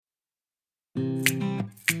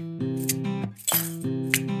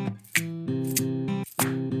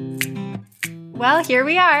Well, here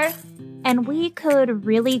we are. And we could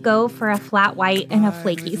really go for a flat white and a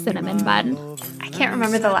flaky cinnamon bun. I can't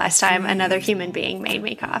remember the last time another human being made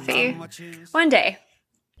me coffee. One day.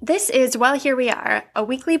 This is Well, Here We Are, a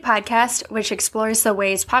weekly podcast which explores the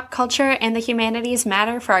ways pop culture and the humanities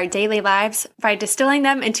matter for our daily lives by distilling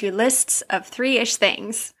them into lists of 3-ish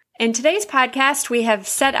things. In today's podcast, we have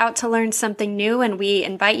set out to learn something new, and we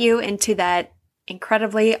invite you into that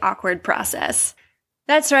incredibly awkward process.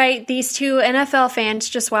 That's right, these two NFL fans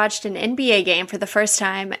just watched an NBA game for the first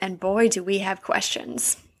time, and boy, do we have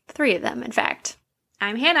questions. 3 of them, in fact.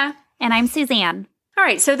 I'm Hannah. And I'm Suzanne. All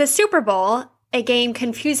right, so the Super Bowl, a game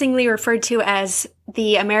confusingly referred to as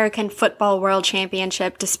the American Football World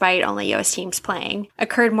Championship despite only U.S. teams playing,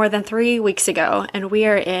 occurred more than 3 weeks ago, and we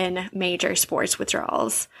are in major sports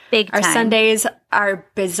withdrawals. Big time. Our Sundays are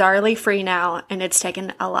bizarrely free now, and it's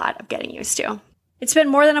taken a lot of getting used to. It's been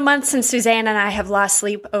more than a month since Suzanne and I have lost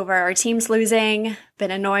sleep over our teams losing,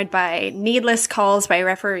 been annoyed by needless calls by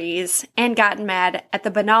referees, and gotten mad at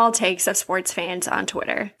the banal takes of sports fans on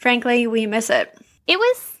Twitter. Frankly, we miss it. It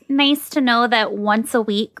was nice to know that once a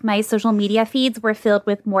week, my social media feeds were filled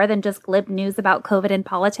with more than just glib news about COVID and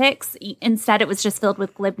politics. Instead, it was just filled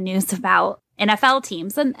with glib news about NFL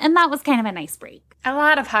teams, and that was kind of a nice break. A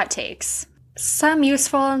lot of hot takes. Some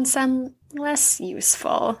useful and some less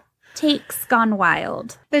useful. Takes gone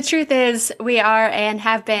wild. The truth is, we are and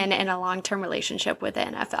have been in a long-term relationship with the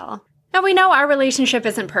NFL. Now, we know our relationship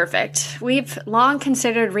isn't perfect. We've long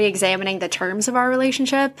considered re-examining the terms of our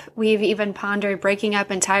relationship. We've even pondered breaking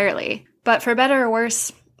up entirely. But for better or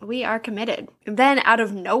worse, we are committed. Then, out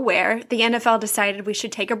of nowhere, the NFL decided we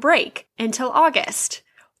should take a break until August.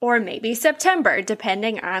 Or maybe September,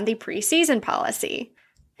 depending on the preseason policy.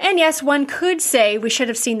 And yes, one could say we should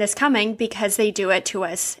have seen this coming because they do it to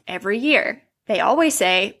us every year. They always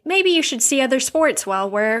say, maybe you should see other sports while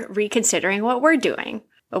we're reconsidering what we're doing.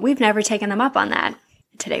 But we've never taken them up on that.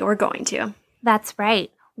 Today we're going to. That's right.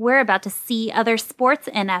 We're about to see other sports,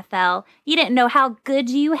 NFL. You didn't know how good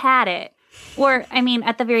you had it. Or,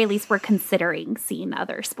 at the very least, we're considering seeing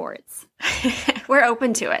other sports. We're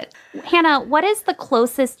open to it. Hannah, what is the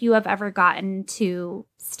closest you have ever gotten to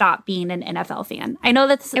stop being an NFL fan? I know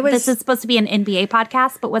that this is supposed to be an NBA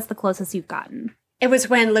podcast, but what's the closest you've gotten? It was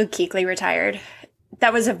when Luke Kuechly retired.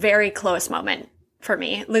 That was a very close moment for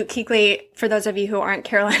me. Luke Kuechly, for those of you who aren't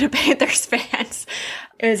Carolina Panthers fans,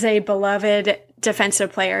 is a beloved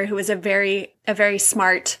defensive player who is a very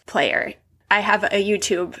smart player. I have a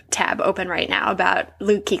YouTube tab open right now about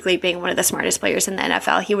Luke Kuechly being one of the smartest players in the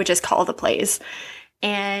NFL. He would just call the plays.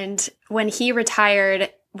 And when he retired,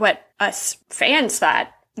 what us fans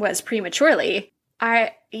thought was prematurely,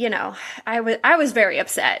 I was very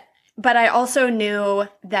upset. But I also knew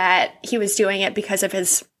that he was doing it because of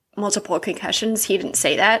his multiple concussions. He didn't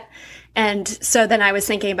say that. And so then I was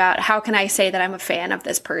thinking about how can I say that I'm a fan of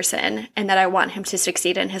this person and that I want him to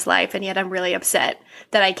succeed in his life, and yet I'm really upset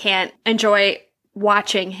that I can't enjoy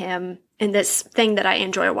watching him in this thing that I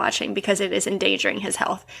enjoy watching because it is endangering his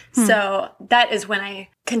health. So that is when I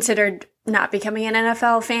considered not becoming an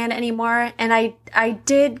NFL fan anymore. And I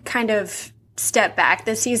did kind of step back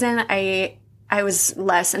this season. I was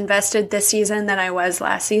less invested this season than I was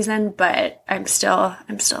last season, but I'm still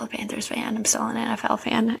a Panthers fan. I'm still an NFL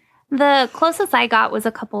fan. The closest I got was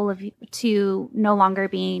to no longer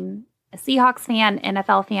being a Seahawks fan,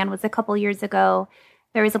 NFL fan, was a couple years ago.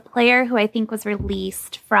 There was a player who I think was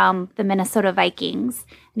released from the Minnesota Vikings,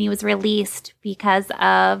 and he was released because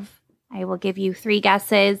of, I will give you 3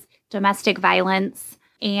 guesses, domestic violence,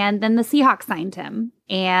 and then the Seahawks signed him.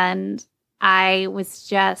 And I was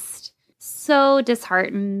just so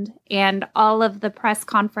disheartened, and all of the press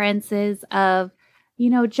conferences of,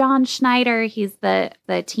 John Schneider, he's the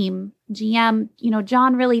team GM,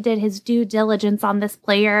 John really did his due diligence on this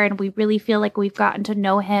player, and we really feel like we've gotten to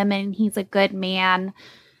know him, and he's a good man.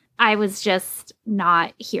 I was just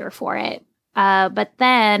not here for it. But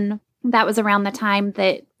then that was around the time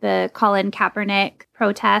that the Colin Kaepernick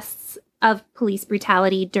protests of police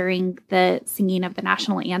brutality during the singing of the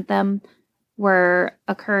national anthem were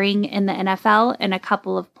occurring in the NFL, and a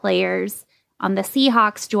couple of players on the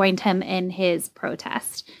Seahawks joined him in his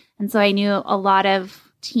protest. And so I knew a lot of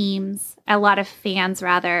fans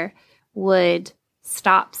would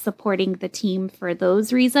stop supporting the team for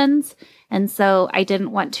those reasons. And so I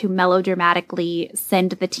didn't want to melodramatically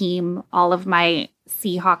send the team all of my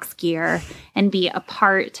Seahawks gear and be a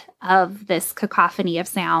part of this cacophony of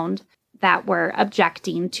sound that were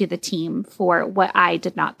objecting to the team for what I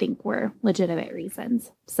did not think were legitimate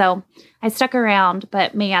reasons. So I stuck around,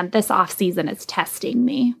 but man, this offseason is testing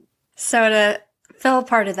me. So to fill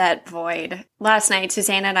part of that void, last night,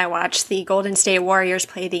 Susanna and I watched the Golden State Warriors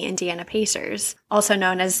play the Indiana Pacers, also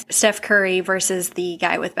known as Steph Curry versus the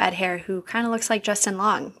guy with bad hair who kind of looks like Justin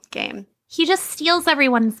Long game. He just steals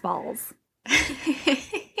everyone's balls.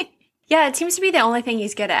 Yeah, it seems to be the only thing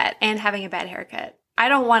he's good at, and having a bad haircut. I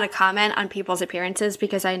don't want to comment on people's appearances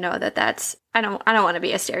because I know that I don't want to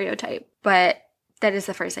be a stereotype, but that is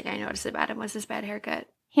the first thing I noticed about him was his bad haircut.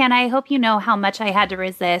 Hannah, I hope you know how much I had to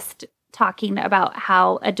resist talking about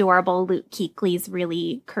how adorable Luke Kuechly's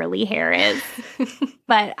really curly hair is.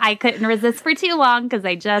 But I couldn't resist for too long because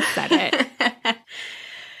I just said it.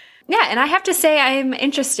 Yeah, and I have to say I'm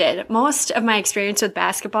interested. Most of my experience with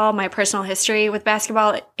basketball, my personal history with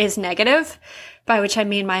basketball is negative, by which I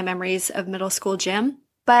mean my memories of middle school gym.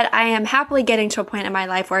 But I am happily getting to a point in my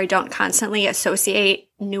life where I don't constantly associate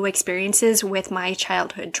new experiences with my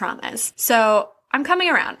childhood traumas. So I'm coming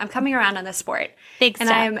around. I'm coming around on this sport. Big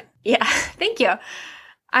step. Thank you.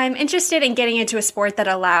 I'm interested in getting into a sport that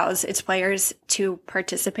allows its players to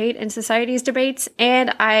participate in society's debates.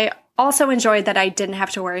 And I also enjoyed that I didn't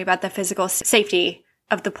have to worry about the physical safety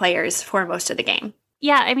of the players for most of the game.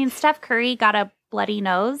 Yeah, I mean, Steph Curry got a bloody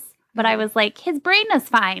nose, but I was like, his brain is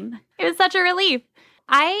fine. It was such a relief.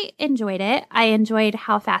 I enjoyed it. I enjoyed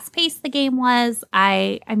how fast-paced the game was.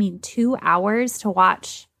 I mean, 2 hours to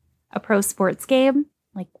watch a pro sports game.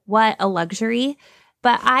 Like, what a luxury.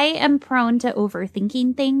 But I am prone to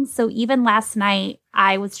overthinking things. So even last night,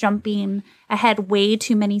 I was jumping ahead way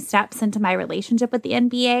too many steps into my relationship with the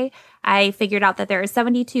NBA. I figured out that there are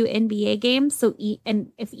 72 NBA games. So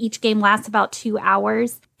and if each game lasts about 2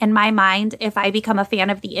 hours, in my mind, if I become a fan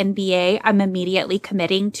of the NBA, I'm immediately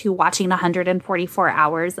committing to watching 144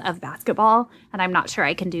 hours of basketball. And I'm not sure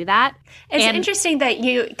I can do that. It's interesting that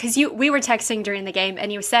we were texting during the game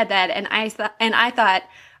and you said that. And I thought,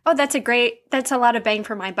 oh, that's a lot of bang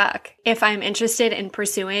for my buck. If I'm interested in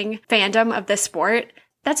pursuing fandom of this sport,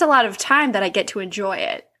 that's a lot of time that I get to enjoy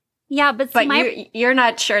it. Yeah, but you're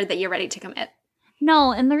not sure that you're ready to commit.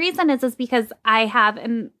 No, and the reason is because I have,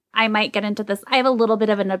 and I might get into this, I have a little bit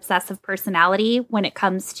of an obsessive personality when it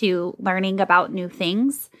comes to learning about new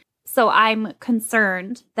things. So I'm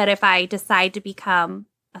concerned that if I decide to become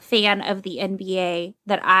a fan of the NBA,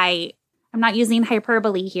 that I'm not using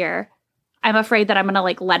hyperbole here, I'm afraid that I'm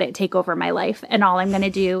going to let it take over my life. And all I'm going to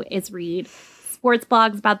do is read sports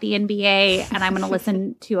blogs about the NBA, and I'm going to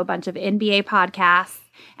listen to a bunch of NBA podcasts,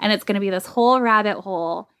 and it's going to be this whole rabbit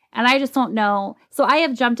hole. And I just don't know. So I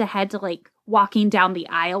have jumped ahead to walking down the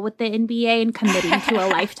aisle with the NBA and committing to a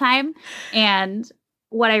lifetime. And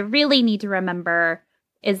what I really need to remember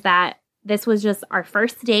is that this was just our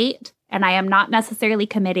first date, and I am not necessarily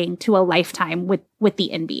committing to a lifetime with the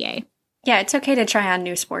NBA. Yeah, it's okay to try on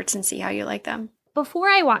new sports and see how you like them. Before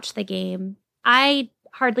I watched the game, I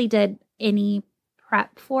hardly did any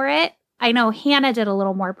prep for it. I know Hannah did a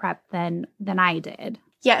little more prep than I did.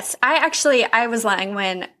 Yes, I was lying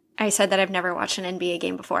when I said that I've never watched an NBA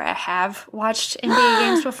game before. I have watched NBA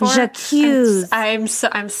games before. J'accuse.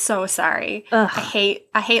 I'm so sorry. Ugh.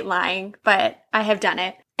 I hate lying, but I have done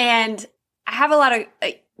it. And I have a lot of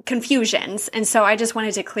confusions. And so I just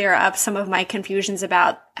wanted to clear up some of my confusions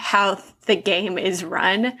about how the game is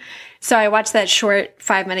run. So I watched that short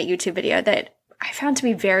 5-minute YouTube video that I found to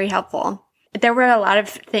be very helpful. There were a lot of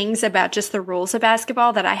things about just the rules of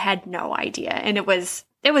basketball that I had no idea. And it was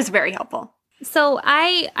very helpful. So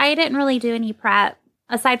I didn't really do any prep.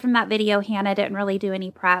 Aside from that video, Hannah didn't really do any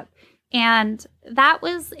prep. And that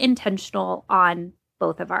was intentional on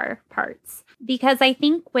both of our parts. Because I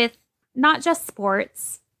think with not just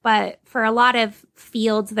sports, but for a lot of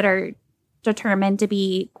fields that are determined to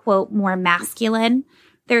be, quote, more masculine,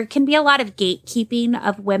 there can be a lot of gatekeeping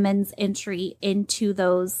of women's entry into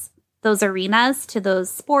those arenas, to those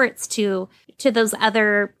sports, to those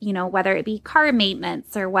other, whether it be car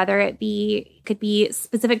maintenance or whether it could be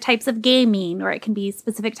specific types of gaming, or it can be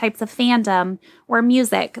specific types of fandom or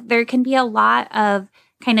music. There can be a lot of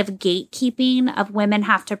kind of gatekeeping of women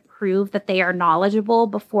have to prove that they are knowledgeable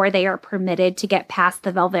before they are permitted to get past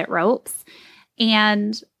the velvet ropes.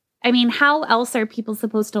 And I mean, how else are people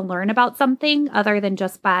supposed to learn about something other than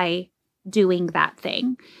just by doing that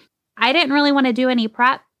thing? I didn't really want to do any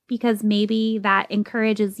prep because maybe that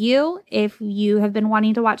encourages you if you have been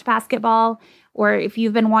wanting to watch basketball, or if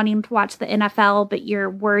you've been wanting to watch the NFL, but you're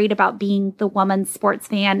worried about being the woman sports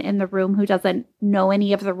fan in the room who doesn't know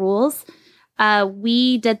any of the rules.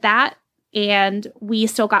 We did that, and we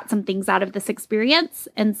still got some things out of this experience.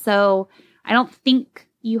 And so I don't think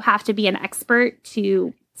you have to be an expert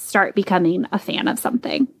to start becoming a fan of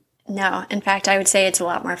something. No, in fact, I would say it's a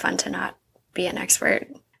lot more fun to not be an expert.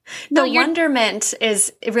 No, the wonderment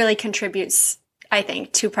it really contributes, I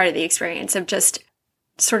think, to part of the experience of just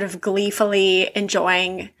sort of gleefully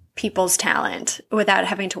enjoying people's talent without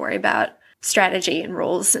having to worry about strategy and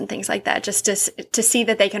rules and things like that. Just to see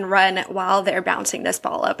that they can run while they're bouncing this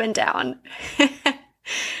ball up and down.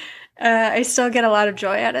 I still get a lot of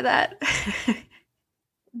joy out of that.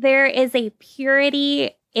 There is a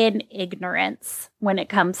purity in ignorance when it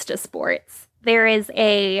comes to sports. There is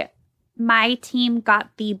my team got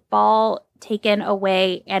the ball taken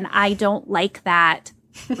away and I don't like that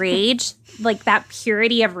rage. Like that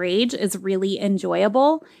purity of rage is really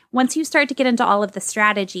enjoyable. Once you start to get into all of the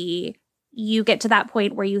strategy, you get to that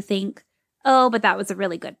point where you think, oh, but that was a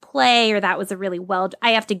really good play, or that was a really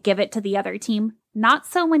I have to give it to the other team. Not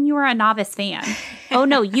so when you are a novice fan. Oh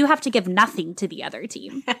no, you have to give nothing to the other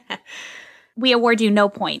team. We award you no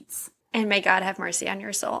points. And may God have mercy on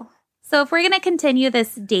your soul. So if we're going to continue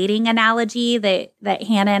this dating analogy that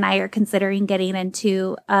Hannah and I are considering getting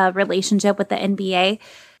into a relationship with the NBA,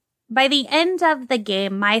 by the end of the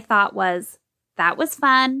game, my thought was, that was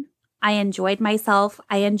fun. I enjoyed myself.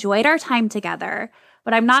 I enjoyed our time together,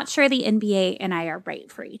 but I'm not sure the NBA and I are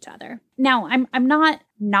right for each other. Now, I'm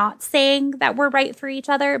not saying that we're right for each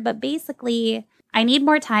other, but basically I need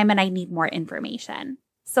more time and I need more information.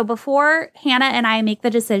 So before Hannah and I make the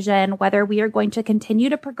decision whether we are going to continue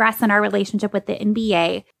to progress in our relationship with the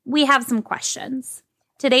NBA, we have some questions.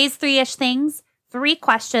 Today's 3-ish things, 3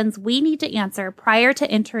 questions we need to answer prior to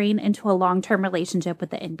entering into a long-term relationship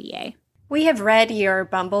with the NBA. We have read your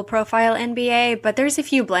Bumble profile, NBA, but there's a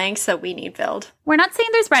few blanks that we need filled. We're not saying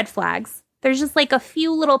there's red flags. There's just like a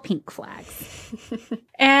few little pink flags.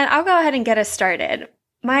 And I'll go ahead and get us started.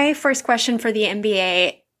 My first question for the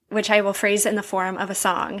NBA, which I will phrase in the form of a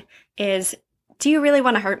song, is, do you really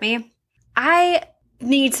want to hurt me? I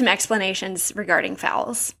need some explanations regarding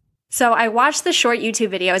fouls. So I watched the short YouTube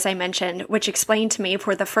video, as I mentioned, which explained to me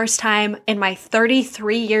for the first time in my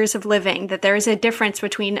 33 years of living that there is a difference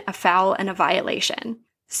between a foul and a violation.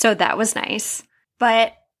 So that was nice.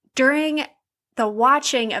 But during the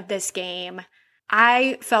watching of this game,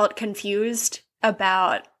 I felt confused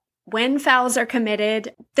about when fouls are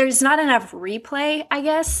committed. There's not enough replay, I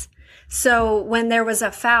guess. So when there was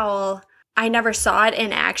a foul, I never saw it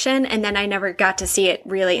in action, and then I never got to see it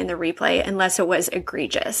really in the replay unless it was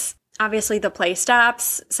egregious. Obviously, the play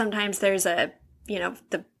stops. Sometimes there's the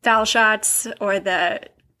foul shots or the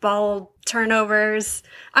ball turnovers.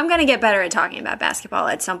 I'm going to get better at talking about basketball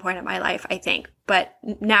at some point in my life, I think, but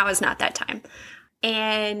now is not that time.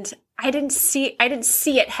 And I didn't see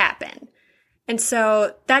it happen. And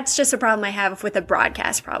so that's just a problem I have with the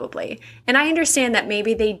broadcast, probably. And I understand that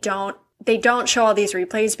maybe they don't show all these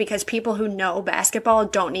replays because people who know basketball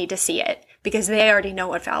don't need to see it because they already know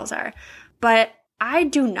what fouls are. But I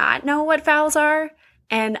do not know what fouls are,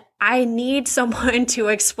 and I need someone to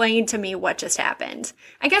explain to me what just happened.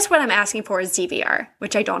 I guess what I'm asking for is DVR,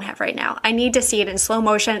 which I don't have right now. I need to see it in slow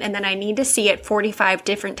motion, and then I need to see it 45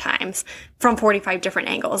 different times from 45 different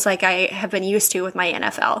angles, like I have been used to with my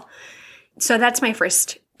NFL. So that's my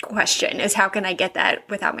first question, is how can I get that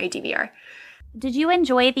without my DVR? Did you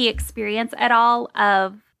enjoy the experience at all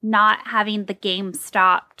of not having the game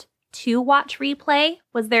stopped to watch replay?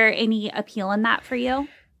 Was there any appeal in that for you?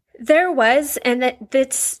 There was, and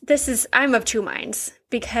I'm of two minds,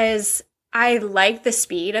 because I like the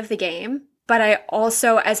speed of the game, but I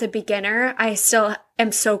also, as a beginner, I still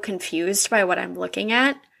am so confused by what I'm looking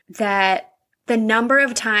at that the number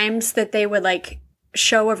of times that they would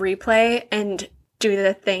show a replay and do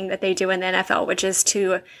the thing that they do in the NFL, which is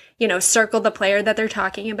to, circle the player that they're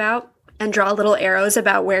talking about and draw little arrows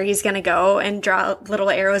about where he's going to go and draw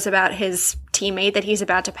little arrows about his teammate that he's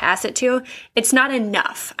about to pass it to. It's not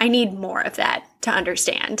enough. I need more of that to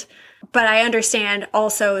understand. But I understand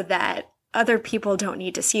also that other people don't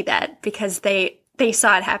need to see that because they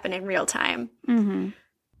saw it happen in real time. Mm-hmm.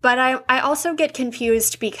 But I also get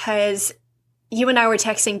confused because you and I were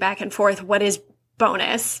texting back and forth, what is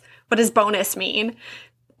bonus? What does bonus mean?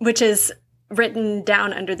 Which is written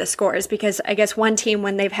down under the scores, because I guess one team,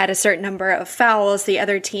 when they've had a certain number of fouls, the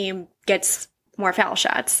other team gets more foul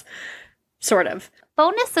shots, sort of.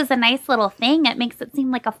 Bonus is a nice little thing. It makes it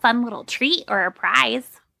seem like a fun little treat or a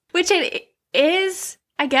prize. Which it is,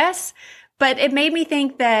 I guess, but it made me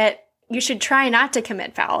think that you should try not to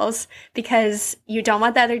commit fouls because you don't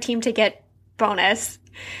want the other team to get bonus.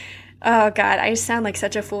 Oh, God, I sound like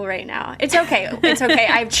such a fool right now. It's okay. It's okay.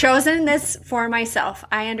 I've chosen this for myself.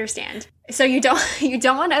 I understand. So you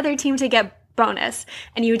don't want other team to get bonus,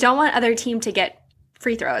 and you don't want other team to get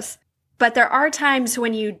free throws. But there are times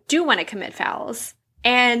when you do want to commit fouls.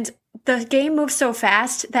 And the game moves so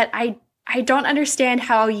fast that I don't understand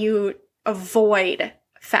how you avoid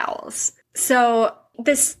fouls. So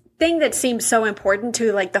this thing that seems so important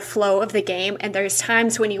to like the flow of the game, and there's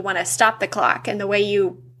times when you want to stop the clock, and the way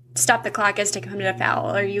you stop the clock is to commit a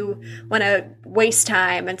foul, or you want to waste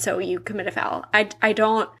time and so you commit a foul.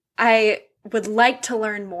 I would like to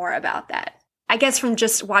learn more about that. I guess from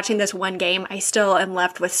just watching this one game, I still am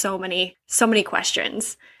left with so many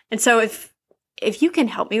questions. And so if you can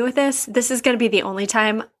help me with this is going to be the only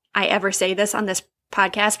time I ever say this on this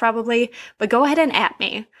podcast probably, but go ahead and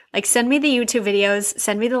 @me. Like, send me the YouTube videos,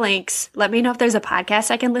 send me the links, let me know if there's a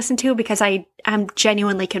podcast I can listen to, because I'm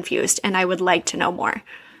genuinely confused and I would like to know more.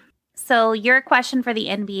 So your question for the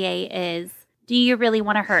NBA is, do you really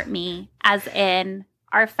want to hurt me? As in,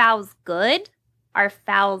 are fouls good? Are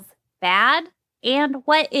fouls bad? And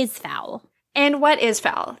what is foul? And what is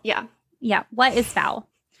foul? Yeah. Yeah, what is foul?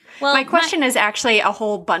 Well, my question is actually a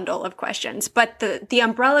whole bundle of questions, but the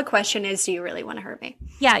umbrella question is, do you really want to hurt me?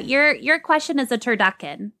 Yeah, your question is a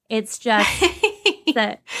turducken. It's just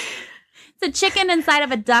it's a chicken inside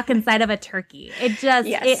of a duck inside of a turkey. It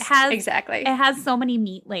has so many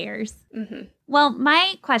meat layers. Mm-hmm. Well,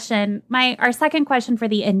 our second question for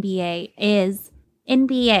the NBA is,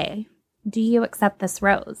 NBA, do you accept this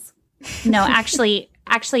rose? No, actually,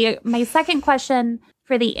 my second question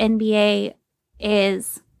for the NBA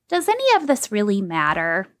is, does any of this really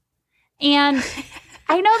matter? And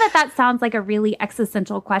I know that sounds like a really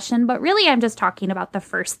existential question, but really I'm just talking about the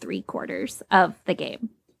first 3 quarters of the game.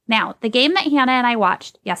 Now, the game that Hannah and I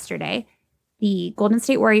watched yesterday, the Golden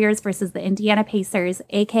State Warriors versus the Indiana Pacers,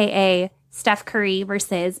 a.k.a. Steph Curry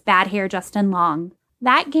versus bad hair Justin Long,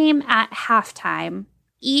 that game at halftime,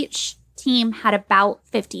 each team had about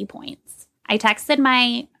 50 points. I texted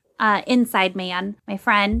my inside man, my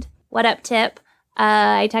friend, what up, Tip?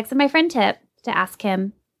 I texted my friend Tip to ask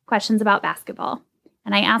him questions about basketball.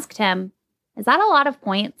 And I asked him, is that a lot of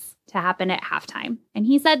points to happen at halftime? And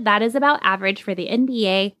he said that is about average for the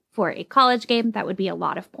NBA. For a college game, that would be a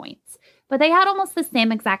lot of points. But they had almost the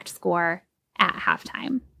same exact score at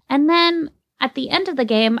halftime. And then at the end of the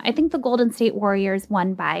game, I think the Golden State Warriors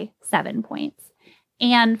won by 7 points.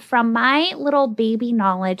 And from my little baby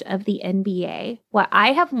knowledge of the NBA, what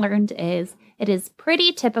I have learned is it is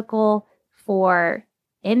pretty typical for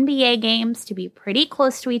NBA games to be pretty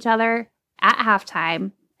close to each other at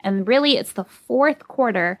halftime. And really, it's the fourth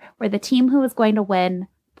quarter where the team who is going to win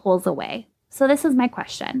pulls away. So this is my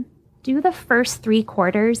question. Do the first 3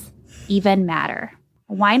 quarters even matter?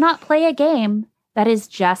 Why not play a game that is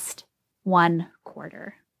just 1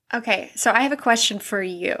 quarter? Okay, so I have a question for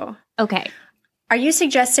you. Okay. Are you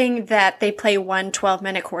suggesting that they play one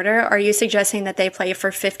 12-minute quarter, or are you suggesting that they play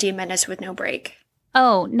for 50 minutes with no break?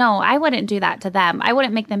 Oh, no, I wouldn't do that to them. I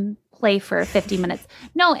wouldn't make them play for 50 minutes.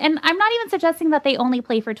 No, and I'm not even suggesting that they only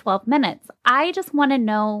play for 12 minutes. I just want to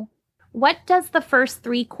know, what does the first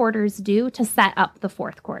 3 quarters do to set up the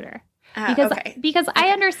fourth quarter? Because I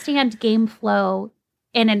understand game flow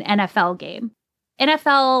in an NFL game.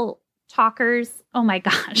 NFL talkers, oh my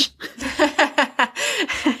gosh.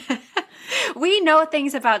 We know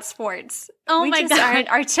things about sports. Oh my God. We just aren't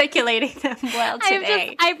articulating them well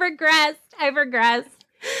today. I've regressed.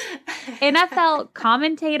 NFL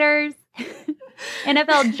commentators,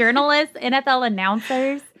 NFL journalists, NFL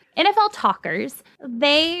announcers, NFL talkers,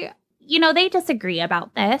 they disagree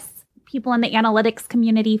about this. People in the analytics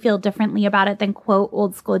community feel differently about it than, quote,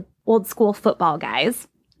 old school football guys.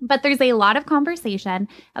 But there's a lot of conversation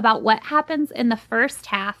about what happens in the first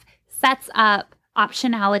half sets up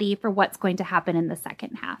optionality for what's going to happen in the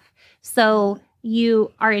second half. So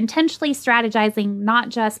you are intentionally strategizing not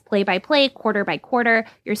just play by play, quarter by quarter,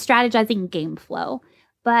 you're strategizing game flow.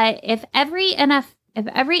 But if every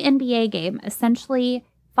NBA game essentially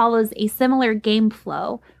follows a similar game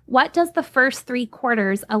flow, what does the first 3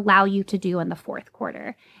 quarters allow you to do in the fourth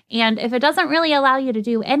quarter? And if it doesn't really allow you to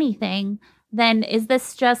do anything, then is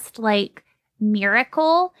this just like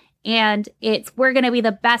miracle? And we're going to be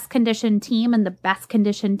the best conditioned team, and the best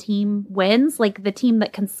conditioned team wins. Like, the team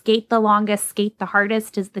that can skate the longest, skate the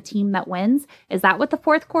hardest is the team that wins. Is that what the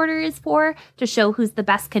fourth quarter is for? To show who's the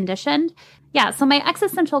best conditioned? Yeah. So my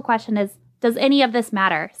existential question is, does any of this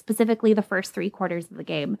matter? Specifically the first 3 quarters of the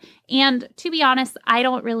game. And to be honest, I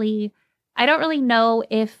don't really know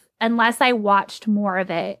if, unless I watched more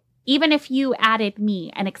of it, even if you added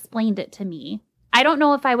me and explained it to me, I don't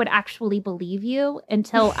know if I would actually believe you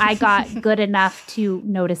until I got good enough to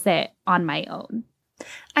notice it on my own.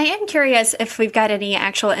 I am curious if we've got any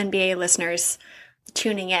actual NBA listeners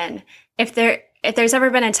tuning in. If there's ever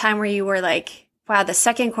been a time where you were like, wow, the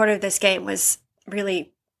second quarter of this game was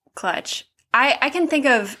really clutch. I can think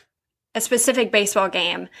of a specific baseball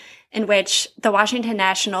game in which the Washington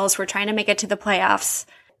Nationals were trying to make it to the playoffs,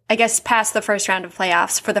 I guess past the first round of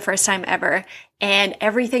playoffs for the first time ever, and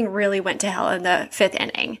everything really went to hell in the fifth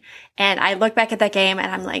inning. And I look back at that game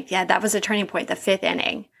and I'm like, yeah, that was a turning point, the fifth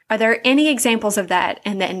inning. Are there any examples of that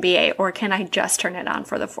in the NBA, or can I just turn it on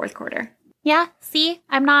for the fourth quarter? Yeah, see,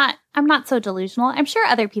 I'm not so delusional. I'm sure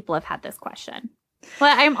other people have had this question.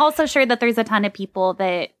 But I'm also sure that there's a ton of people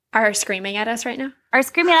that are screaming at us right now.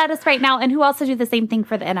 And who also do the same thing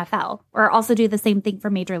for the NFL, or also do the same thing for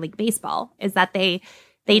Major League Baseball, is that they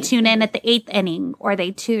tune in at the eighth inning, or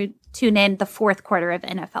they tune in the fourth quarter of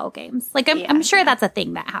NFL games. Like, I'm sure that's a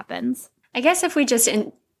thing that happens. I guess if we just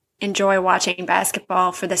enjoy watching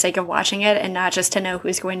basketball for the sake of watching it and not just to know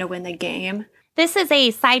who's going to win the game. This is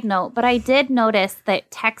a side note, but I did notice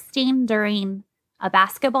that texting during a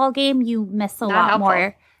basketball game, you miss a lot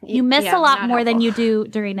more. You miss a lot more than you do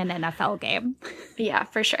during an NFL game. Yeah,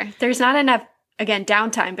 for sure. There's not enough, again,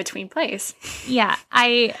 downtime between plays. Yeah,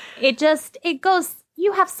 it goes,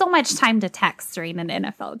 you have so much time to text during an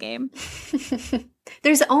NFL game.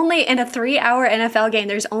 There's only, in a 3-hour NFL game,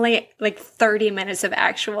 there's only like 30 minutes of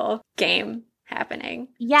actual game happening.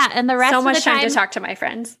 Yeah, and the rest of the time. So much time to talk to my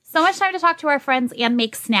friends. So much time to talk to our friends and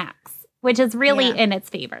make snacks, which is really in its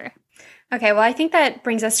favor. Okay, well, I think that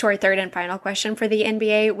brings us to our third and final question for the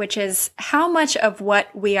NBA, which is how much of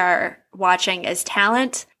what we are watching is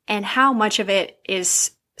talent and how much of it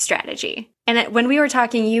is strategy? And when we were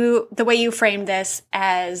talking, the way you framed this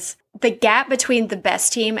as the gap between the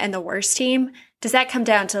best team and the worst team, does that come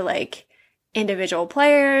down to like individual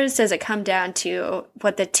players? Does it come down to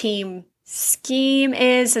what the team scheme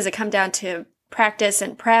is? Does it come down to practice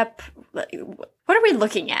and prep? What are we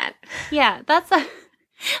looking at? Yeah, that's a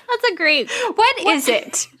great... What is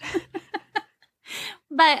it?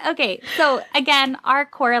 But, okay, so again, our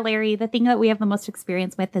corollary, the thing that we have the most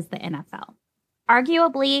experience with is the NFL.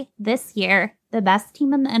 Arguably, this year, the best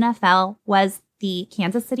team in the NFL was the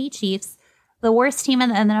Kansas City Chiefs. The worst team in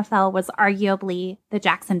the NFL was arguably the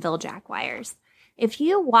Jacksonville Jaguars. If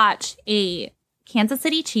you watch a Kansas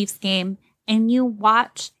City Chiefs game and you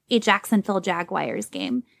watch a Jacksonville Jaguars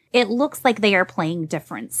game, it looks like they are playing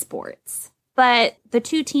different sports. But the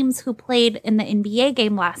two teams who played in the NBA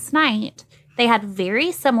game last night, they had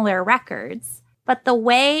very similar records. But the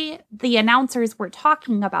way the announcers were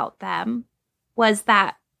talking about them was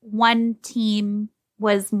that one team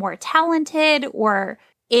was more talented or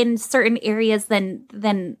in certain areas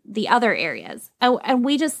than the other areas. And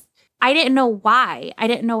I didn't know why. I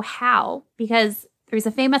didn't know how, because there's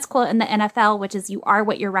a famous quote in the NFL, which is, you are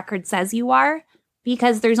what your record says you are,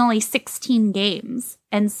 because there's only 16 games.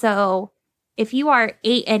 And so if you are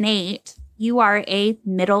 8-8, you are a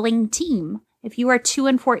middling team. If you are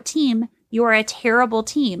 2-14, you are a terrible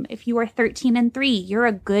team. If you are 13-3, you're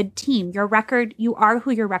a good team. You are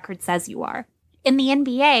who your record says you are. In the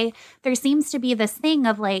NBA, there seems to be this thing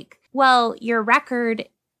of like, well, your record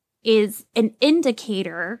is an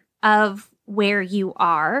indicator of where you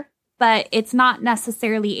are, but it's not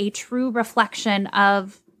necessarily a true reflection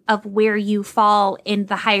of where you fall in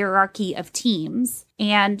the hierarchy of teams.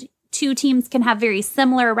 And two teams can have very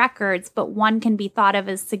similar records, but one can be thought of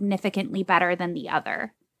as significantly better than the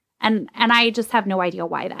other. And I just have no idea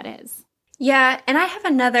why that is. Yeah, and I have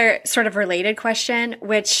another sort of related question,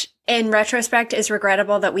 which in retrospect is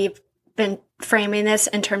regrettable that we've been framing this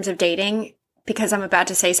in terms of dating, because I'm about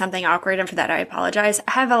to say something awkward, and for that I apologize.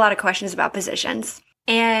 I have a lot of questions about positions.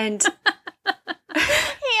 And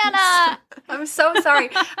Hannah, I'm so sorry.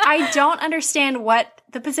 I don't understand what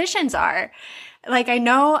the positions are. Like, I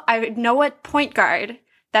know what point guard,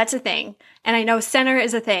 that's a thing. And I know center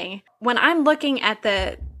is a thing. When I'm looking at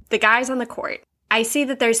the guys on the court, I see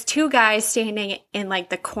that there's two guys standing in like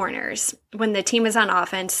the corners. When the team is on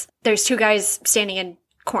offense, there's two guys standing in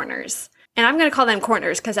corners. And I'm going to call them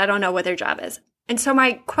corners because I don't know what their job is. And so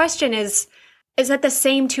my question is that the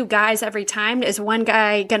same two guys every time? Is one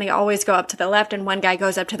guy going to always go up to the left and one guy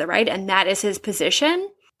goes up to the right, and that is his position?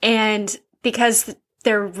 And because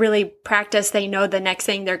they're really practiced, they know the next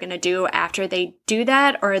thing they're going to do after they do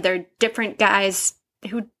that, or they're different guys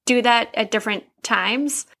who do that at different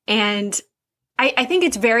times. And I think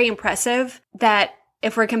it's very impressive that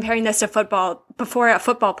if we're comparing this to football, before a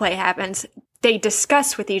football play happens, they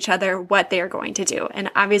discuss with each other what they are going to do. And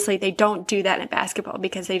obviously they don't do that in basketball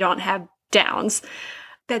because they don't have downs,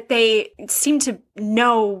 that they seem to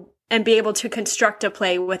know and be able to construct a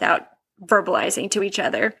play without verbalizing to each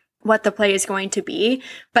other. what the play is going to be.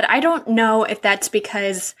 But I don't know if that's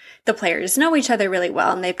because the players know each other really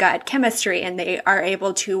well and they've got chemistry and they are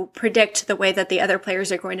able to predict the way that the other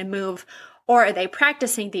players are going to move, or are they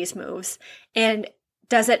practicing these moves? And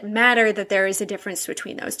does it matter that there is a difference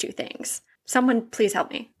between those two things? Someone please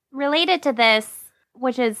help me. Related to this,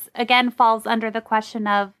 which is, again, falls under the question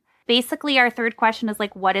of, basically our third question is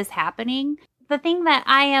like, what is happening? The thing that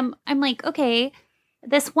I'm like, okay,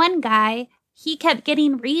 this one guy, he kept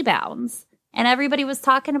getting rebounds and everybody was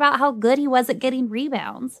talking about how good he was at getting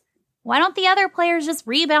rebounds. Why don't the other players just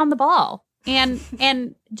rebound the ball?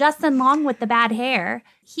 And Justin Long with the bad hair,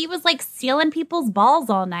 he was like stealing people's balls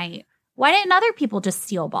all night. Why didn't other people just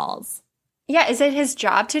steal balls? Yeah, is it his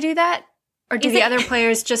job to do that? Or do the other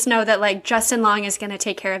players just know that like Justin Long is going to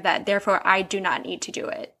take care of that, therefore I do not need to do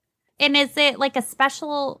it? And is it like a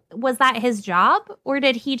special, was that his job? Or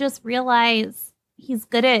did he just realize he's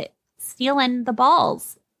good at stealing the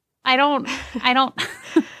balls? I don't.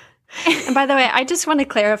 And by the way, I just want to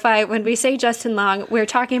clarify, when we say Justin Long, we're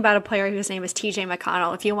talking about a player whose name is TJ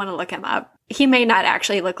McConnell, if you want to look him up. He may not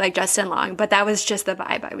actually look like Justin Long, but that was just the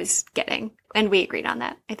vibe I was getting. And we agreed on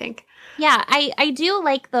that, I think. Yeah, I do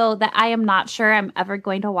like, though, that I am not sure I'm ever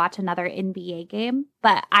going to watch another NBA game,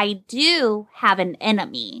 but I do have an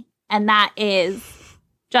enemy, and that is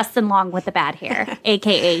Justin Long with the bad hair,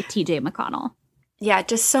 a.k.a. TJ McConnell. Yeah,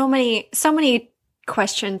 just so many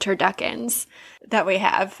question turduckens that we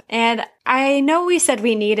have. And I know we said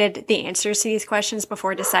we needed the answers to these questions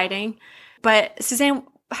before deciding, but Suzanne,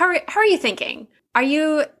 how are you thinking? Are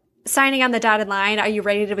you signing on the dotted line? Are you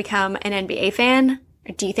ready to become an NBA fan?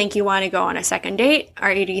 Or do you think you want to go on a second date?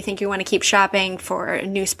 Or do you think you want to keep shopping for a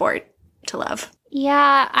new sport to love?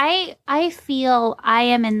 Yeah, I feel I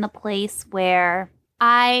am in the place where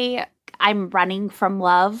I'm running from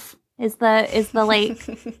love. Is the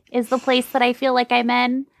place that I feel like I'm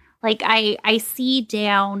in. Like I see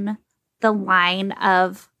down the line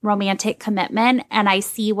of romantic commitment and I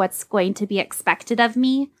see what's going to be expected of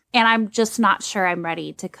me. And I'm just not sure I'm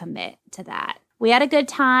ready to commit to that. We had a good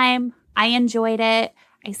time. I enjoyed it.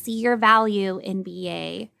 I see your value in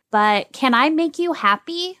BA, but can I make you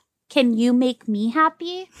happy? Can you make me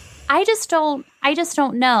happy? I just don't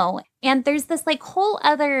know. And there's this like whole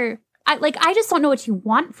other, I just don't know what you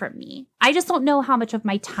want from me. I just don't know how much of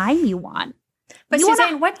my time you want. But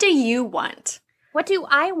Suzanne, what do you want? What do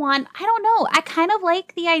I want? I don't know. I kind of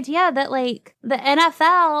like the idea that like the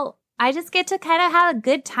NFL, I just get to kind of have a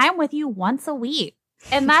good time with you once a week.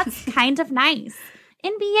 And that's kind of nice.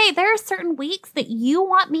 NBA, there are certain weeks that you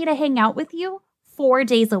want me to hang out with you 4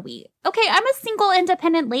 days a week. Okay, I'm a single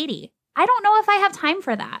independent lady. I don't know if I have time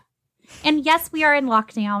for that. And yes, we are in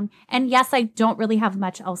lockdown. And yes, I don't really have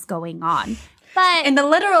much else going on. But in the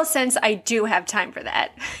literal sense, I do have time for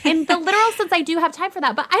that. In the literal sense, I do have time for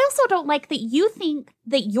that. But I also don't like that you think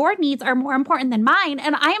that your needs are more important than mine.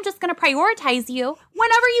 And I am just going to prioritize you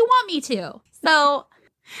whenever you want me to. So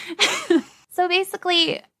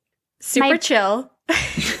basically, super chill.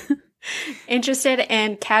 Interested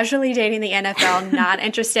in casually dating the NFL, not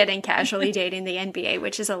interested in casually dating the NBA,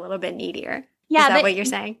 which is a little bit needier. Yeah, is that what you're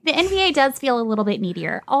saying? The NBA does feel a little bit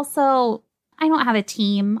needier. Also, I don't have a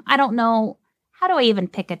team. I don't know. How do I even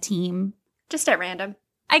pick a team? Just at random.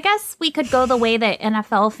 I guess we could go the way that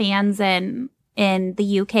NFL fans in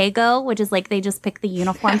the UK go, which is like they just pick the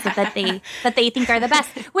uniforms that they think are the best,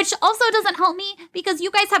 which also doesn't help me because you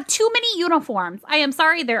guys have too many uniforms. I am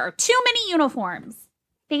sorry, there are too many uniforms.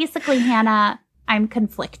 Basically, Hannah, I'm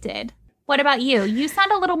conflicted. What about you? You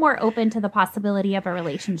sound a little more open to the possibility of a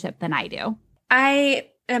relationship than I do. I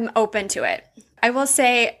am open to it. I will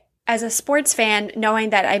say, as a sports fan,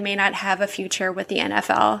 knowing that I may not have a future with the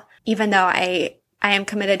NFL, even though I am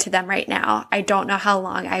committed to them right now, I don't know how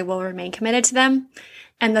long I will remain committed to them.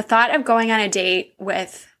 And the thought of going on a date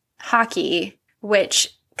with hockey,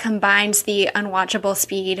 which combines the unwatchable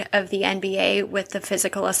speed of the NBA with the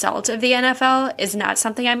physical assault of the NFL, is not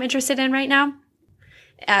something I'm interested in right now.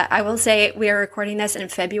 I will say we are recording this in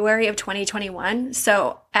February of 2021.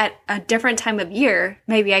 So at a different time of year,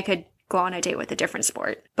 maybe I could go on a date with a different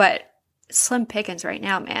sport. But slim pickings right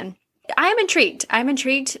now, man. I'm intrigued. I'm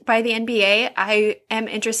intrigued by the NBA. I am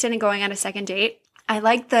interested in going on a second date. I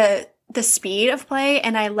like the speed of play,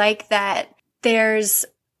 and I like that there's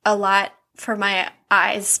a lot for my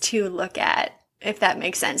eyes to look at, if that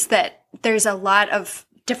makes sense. That there's a lot of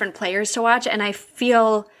different players to watch, and I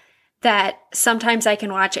feel that sometimes I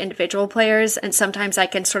can watch individual players and sometimes I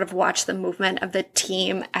can sort of watch the movement of the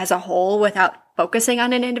team as a whole without focusing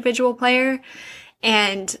on an individual player.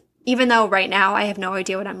 And even though right now I have no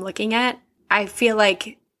idea what I'm looking at, I feel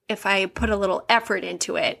like if I put a little effort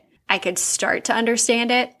into it, I could start to understand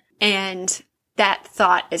it. And that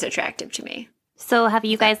thought is attractive to me. So have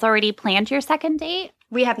you guys already planned your second date?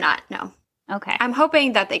 We have not, no. Okay. I'm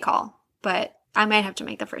hoping that they call, but I might have to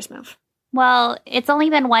make the first move. Well, it's only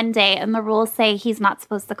been one day, and the rules say he's not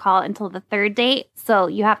supposed to call until the third date. So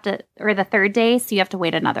you have to, or the third day, so you have to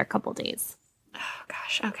wait another couple days. Oh,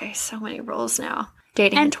 gosh. Okay. So many rules now.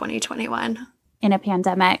 Dating in 2021. In a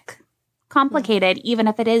pandemic. Complicated, even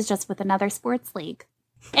if it is just with another sports league.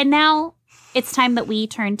 And now it's time that we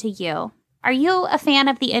turn to you. Are you a fan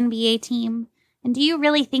of the NBA team? And do you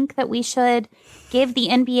really think that we should give the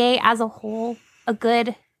NBA as a whole a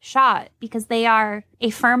good shot because they are a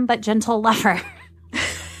firm but gentle lover?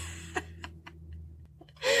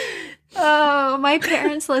 Oh, my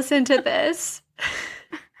parents listen to this.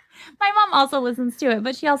 My mom also listens to it,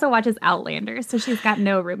 but she also watches Outlander, so she's got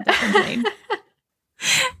no room to complain.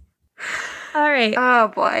 All right. Oh,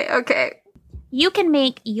 boy. Okay. You can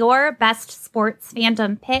make your best sports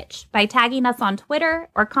fandom pitch by tagging us on Twitter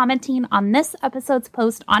or commenting on this episode's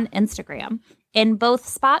post on Instagram. In both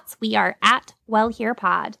spots, we are at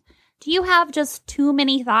WellHerePod. Do you have just too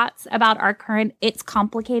many thoughts about our current It's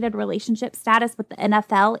Complicated relationship status with the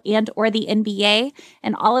NFL and or the NBA,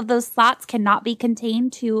 and all of those thoughts cannot be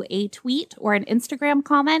contained to a tweet or an Instagram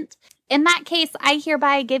comment? In that case, I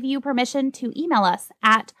hereby give you permission to email us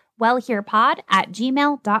at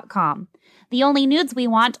wellherepod@gmail.com. The only nudes we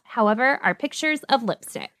want, however, are pictures of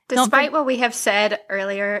lipstick. Despite what we have said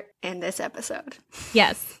earlier in this episode.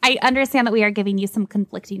 Yes, I understand that we are giving you some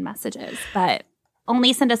conflicting messages, but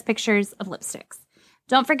only send us pictures of lipsticks.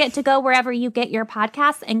 Don't forget to go wherever you get your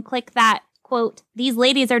podcasts and click that, quote, "These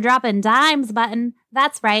ladies are dropping dimes" button.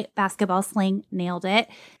 That's right, basketball slang nailed it.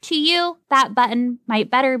 To you, that button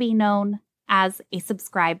might better be known as a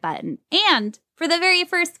subscribe button. And for the very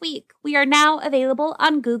first week, we are now available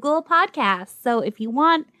on Google Podcasts. So if you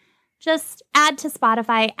want, just add to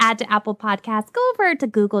Spotify, add to Apple Podcasts, go over to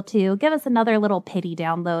Google too. Give us another little pity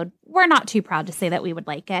download. We're not too proud to say that we would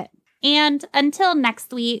like it. And until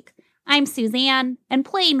next week, I'm Suzanne, and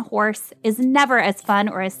playing horse is never as fun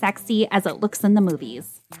or as sexy as it looks in the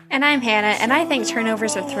movies. And I'm Hannah, and I think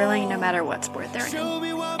turnovers are thrilling no matter what sport they're in.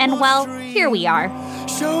 And well, here we are.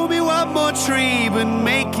 Show me one more tree, but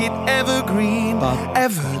make it evergreen.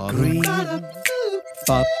 Evergreen.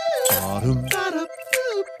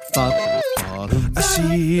 I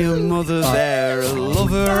see a mother there, a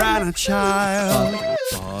lover and a child.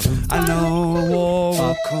 I know a war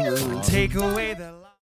will come and take away their